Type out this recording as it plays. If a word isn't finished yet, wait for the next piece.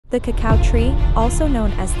The cacao tree, also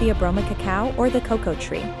known as the Abroma cacao or the cocoa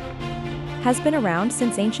tree, has been around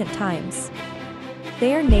since ancient times.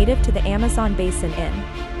 They are native to the Amazon basin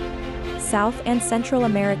in South and Central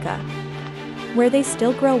America, where they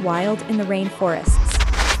still grow wild in the rainforests.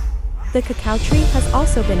 The cacao tree has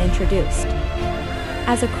also been introduced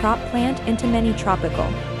as a crop plant into many tropical,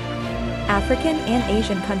 African and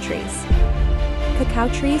Asian countries. Cacao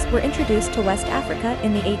trees were introduced to West Africa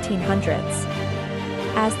in the 1800s.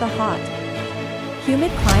 As the hot,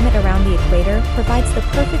 humid climate around the equator provides the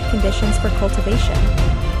perfect conditions for cultivation,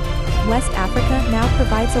 West Africa now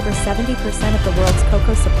provides over 70% of the world's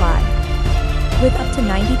cocoa supply, with up to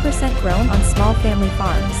 90% grown on small family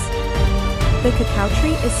farms. The cacao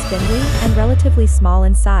tree is spindly and relatively small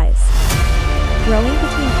in size, growing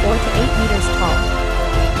between 4 to 8 meters tall.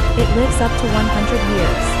 It lives up to 100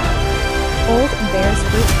 years old and bears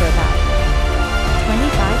fruit for about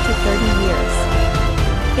 25 to 30 years.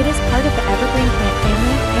 It is part of the evergreen plant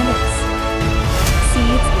family, and its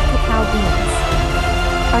seeds of cacao beans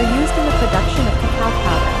are used in the production of cacao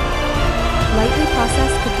powder, lightly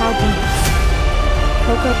processed cacao beans,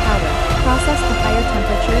 cocoa powder, processed to higher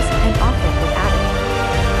temperatures and often with added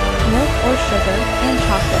milk or sugar, and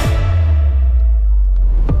chocolate.